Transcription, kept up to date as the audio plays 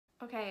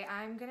Okay,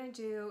 I'm gonna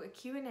do a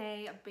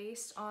Q&A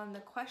based on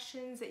the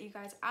questions that you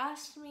guys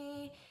asked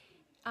me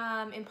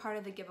in part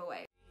of the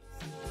giveaway.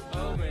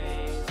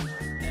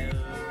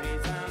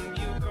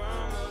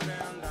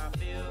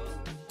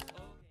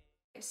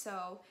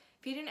 So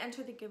if you didn't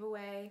enter the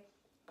giveaway,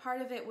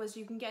 part of it was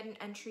you can get an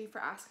entry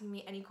for asking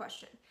me any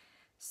question.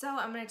 So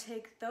I'm gonna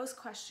take those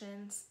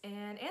questions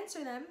and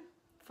answer them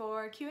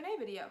for a Q&A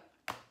video.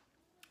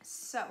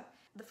 So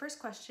the first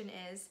question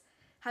is,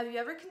 have you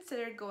ever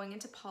considered going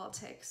into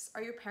politics?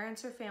 Are your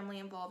parents or family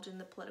involved in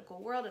the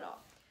political world at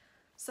all?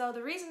 So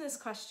the reason this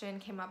question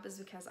came up is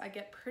because I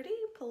get pretty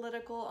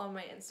political on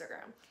my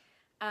Instagram.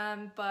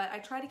 But I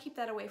try to keep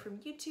that away from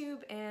YouTube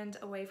and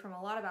away from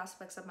a lot of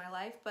aspects of my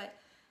life. But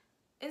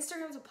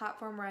Instagram is a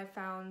platform where I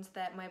found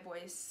that my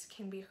voice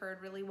can be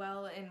heard really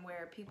well and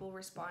where people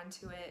respond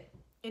to it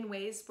in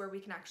ways where we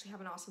can actually have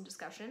an awesome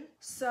discussion.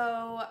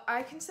 So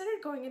I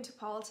considered going into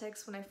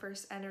politics when I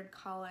first entered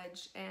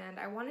college, and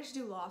I wanted to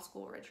do law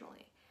school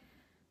originally.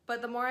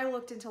 But the more I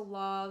looked into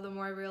law, the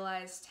more I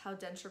realized how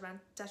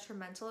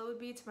detrimental it would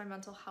be to my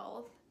mental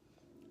health.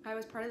 I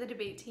was part of the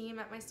debate team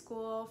at my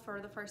school for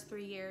the first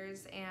 3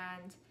 years,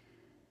 and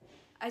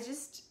I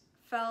just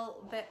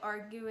felt that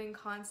arguing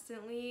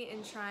constantly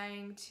and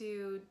trying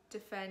to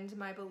defend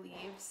my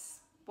beliefs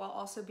while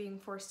also being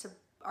forced to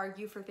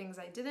argue for things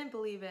I didn't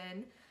believe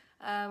in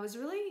was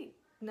really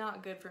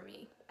not good for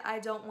me. I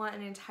don't want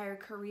an entire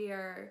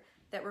career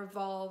that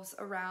revolves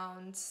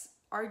around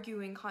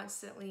arguing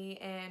constantly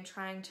and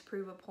trying to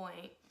prove a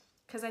point,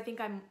 because I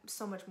think I'm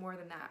so much more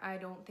than that. I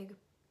don't think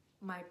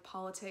my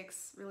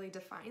politics really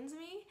defines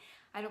me.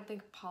 I don't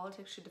think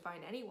politics should define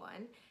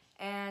anyone,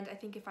 and I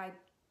think if I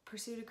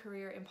pursued a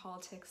career in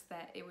politics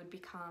that it would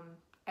become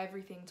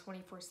everything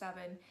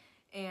 24/7,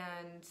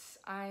 and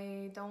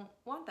I don't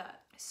want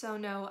that. So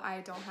no,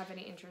 I don't have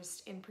any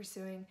interest in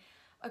pursuing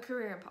a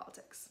career in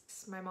politics.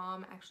 My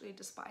mom actually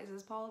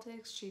despises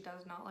politics. She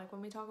does not like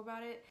when we talk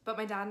about it. But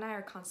my dad and I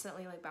are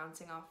constantly like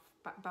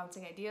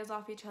bouncing ideas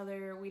off each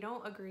other. We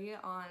don't agree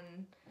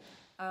on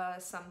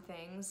some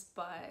things,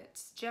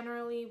 but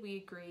generally we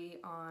agree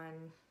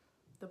on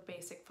the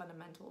basic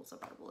fundamentals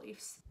of our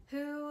beliefs.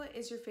 Who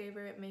is your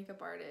favorite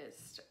makeup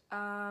artist?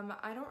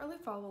 I don't really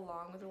follow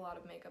along with a lot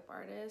of makeup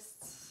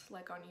artists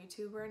like on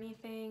YouTube or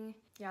anything.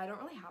 Yeah, I don't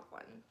really have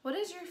one. What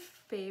is your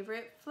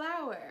favorite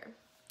flower?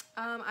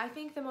 I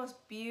think the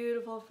most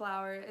beautiful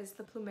flower is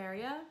the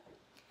plumeria.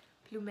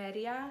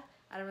 Plumeria,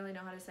 I don't really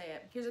know how to say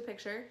it. Here's a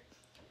picture.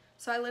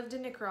 So I lived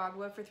in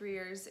Nicaragua for 3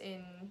 years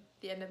in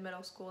the end of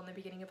middle school and the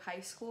beginning of high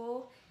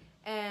school,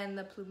 and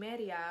the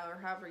plumeria, or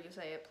however you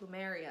say it,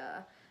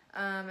 plumeria,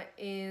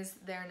 is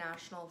their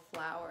national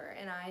flower,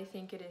 and I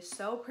think it is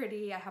so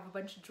pretty. I have a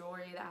bunch of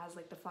jewelry that has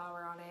like the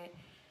flower on it,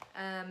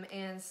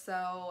 and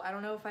so I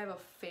don't know if I have a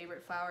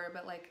favorite flower,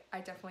 but like I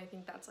definitely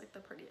think that's like the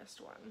prettiest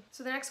one.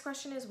 So the next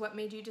question is, what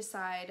made you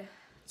decide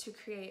to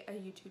create a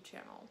YouTube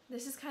channel?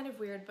 This is kind of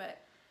weird, but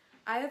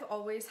I have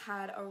always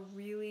had a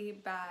really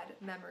bad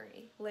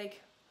memory,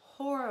 like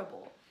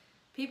horrible.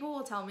 People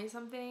will tell me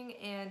something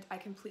and I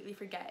completely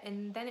forget,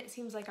 and then it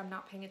seems like I'm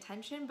not paying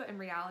attention, but in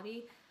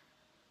reality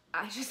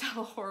I just have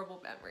a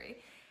horrible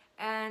memory.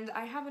 And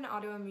I have an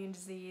autoimmune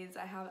disease,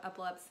 I have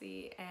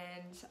epilepsy,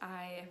 and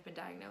I have been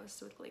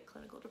diagnosed with like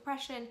clinical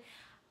depression.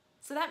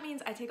 So that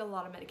means I take a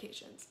lot of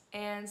medications,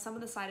 and some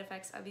of the side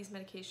effects of these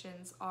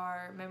medications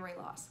are memory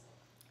loss.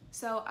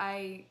 So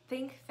I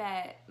think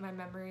that my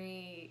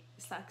memory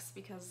sucks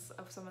because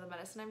of some of the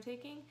medicine I'm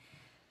taking.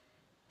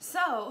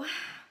 So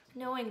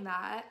knowing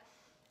that,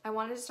 I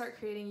wanted to start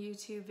creating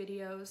YouTube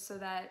videos so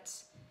that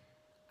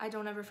I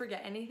don't ever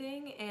forget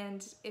anything,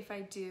 and if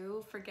I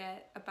do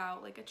forget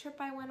about like a trip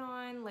I went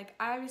on, like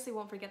I obviously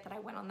won't forget that I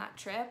went on that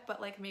trip,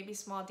 but like maybe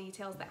small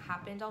details that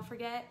happened I'll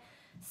forget.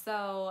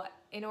 So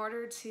in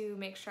order to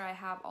make sure I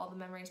have all the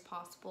memories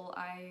possible,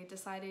 I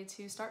decided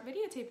to start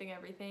videotaping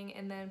everything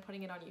and then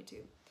putting it on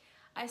YouTube.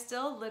 I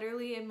still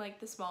literally am like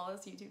the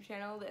smallest YouTube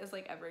channel that has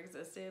like ever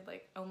existed,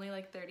 like only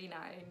like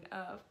 39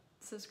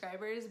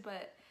 subscribers,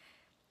 but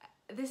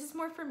this is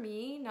more for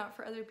me, not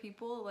for other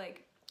people.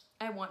 Like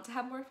I want to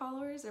have more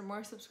followers or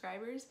more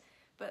subscribers,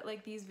 but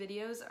like these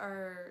videos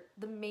are,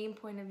 the main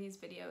point of these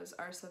videos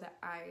are so that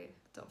I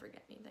don't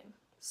forget anything.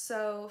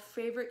 So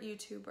favorite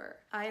YouTuber.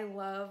 I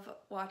love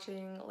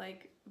watching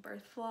like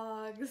birth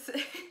vlogs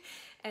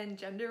and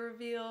gender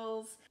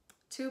reveals.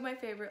 Two of my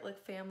favorite like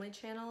family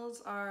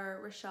channels are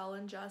Rochelle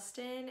and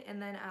Justin,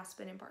 and then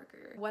Aspen and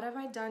Parker. What have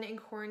I done in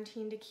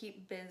quarantine to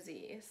keep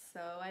busy?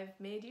 So I've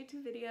made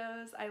YouTube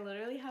videos. I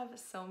literally have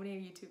so many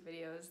YouTube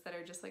videos that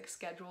are just like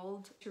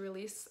scheduled to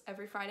release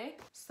every Friday.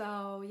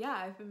 So yeah,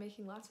 I've been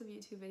making lots of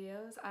YouTube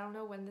videos. I don't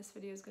know when this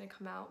video is gonna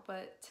come out,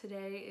 but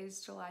today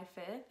is July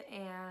 5th,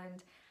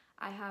 and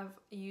I have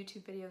a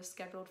YouTube video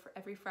scheduled for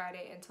every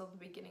Friday until the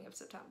beginning of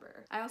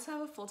September. I also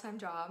have a full-time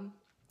job.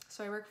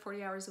 So I work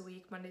 40 hours a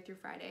week, Monday through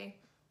Friday.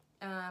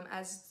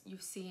 As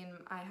you've seen,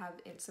 I have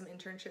some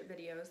internship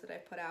videos that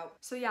I've put out.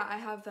 So yeah, I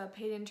have the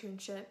paid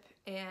internship,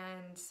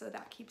 and so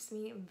that keeps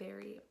me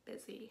very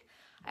busy.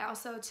 I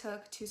also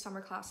took 2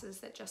 summer classes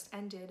that just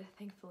ended,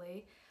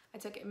 thankfully. I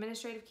took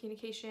administrative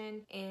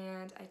communication,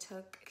 and I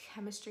took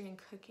chemistry and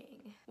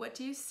cooking. What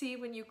do you see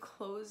when you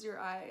close your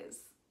eyes?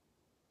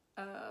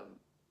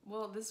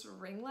 Well, this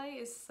ring light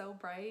is so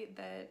bright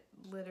that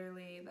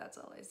literally that's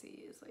all I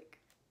see is like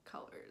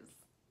colors.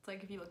 It's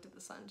like if you looked at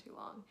the sun too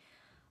long.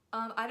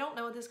 I don't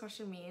know what this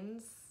question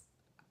means.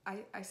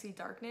 I see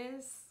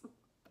darkness.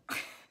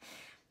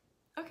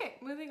 Okay,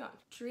 moving on.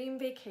 Dream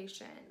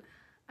vacation.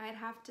 I'd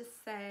have to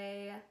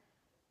say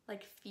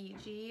like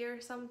Fiji or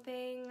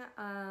something.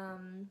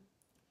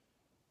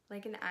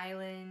 Like an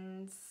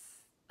island,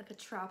 like a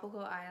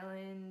tropical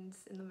island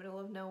in the middle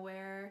of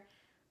nowhere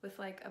with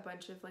like a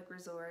bunch of like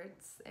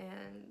resorts.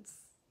 And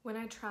when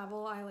I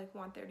travel, I like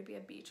want there to be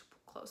a beach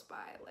close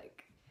by.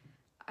 Like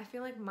I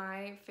feel like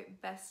my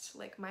best,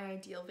 like my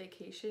ideal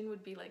vacation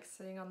would be like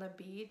sitting on the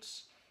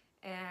beach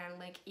and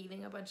like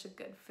eating a bunch of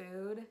good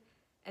food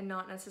and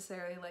not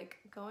necessarily like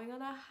going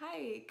on a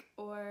hike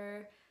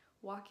or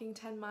walking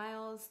 10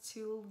 miles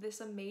to this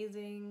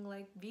amazing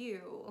like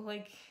view.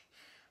 Like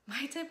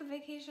my type of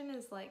vacation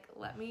is like,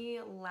 let me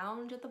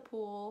lounge at the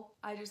pool.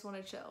 I just want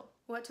to chill.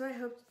 What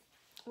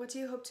do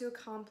you hope to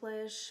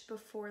accomplish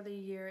before the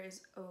year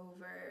is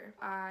over?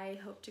 I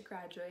hope to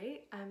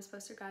graduate. I'm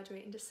supposed to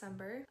graduate in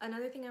December.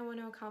 Another thing I want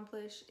to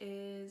accomplish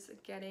is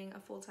getting a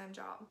full-time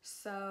job.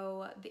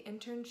 So the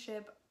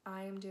internship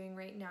I am doing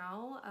right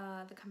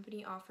now, the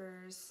company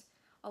offers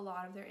a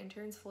lot of their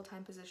interns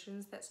full-time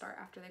positions that start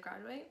after they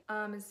graduate.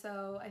 And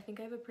so I think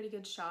I have a pretty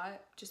good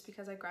shot just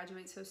because I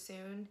graduate so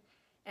soon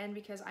and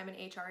because I'm an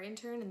HR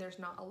intern and there's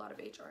not a lot of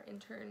HR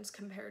interns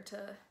compared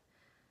to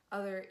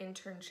other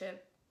internship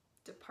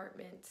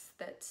departments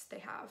that they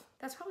have.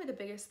 That's probably the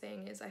biggest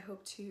thing, is I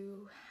hope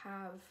to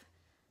have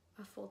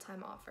a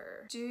full-time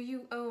offer. Do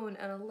you own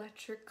an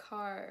electric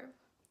car?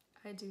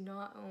 I do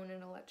not own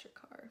an electric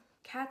car.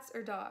 Cats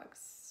or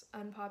dogs?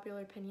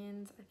 Unpopular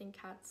opinions, I think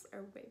cats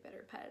are way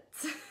better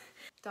pets.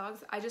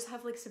 Dogs, I just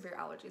have like severe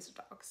allergies to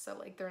dogs, so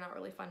like they're not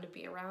really fun to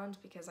be around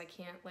because I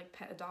can't like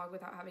pet a dog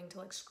without having to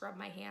like scrub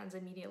my hands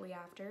immediately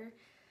after.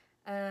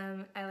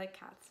 I like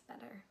cats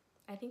better.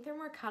 I think they're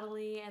more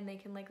cuddly and they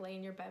can like lay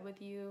in your bed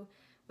with you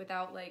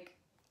without like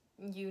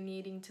you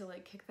needing to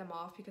like kick them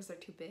off because they're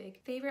too big.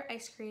 Favorite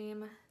ice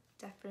cream?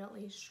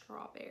 Definitely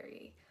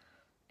strawberry.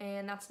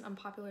 And that's an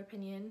unpopular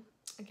opinion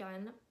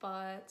again,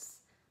 but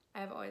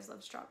I've always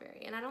loved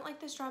strawberry. And I don't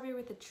like the strawberry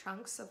with the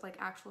chunks of like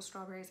actual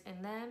strawberries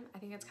in them. I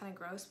think it's kind of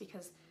gross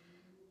because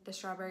the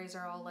strawberries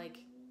are all like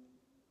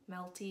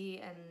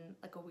melty and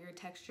like a weird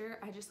texture.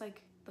 I just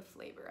like the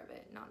flavor of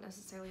it, not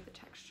necessarily the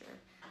texture.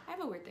 I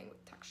have a weird thing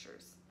with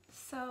textures.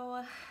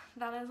 So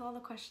that is all the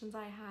questions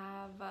I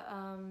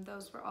have.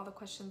 Those were all the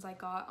questions I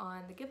got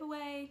on the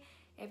giveaway.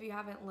 If you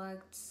haven't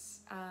looked,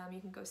 you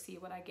can go see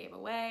what I gave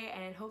away,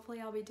 and hopefully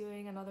I'll be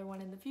doing another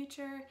one in the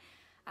future.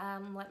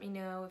 Let me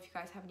know if you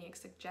guys have any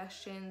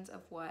suggestions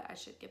of what I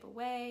should give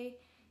away.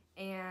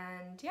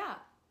 And yeah,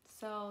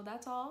 so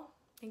that's all.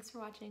 Thanks for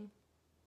watching.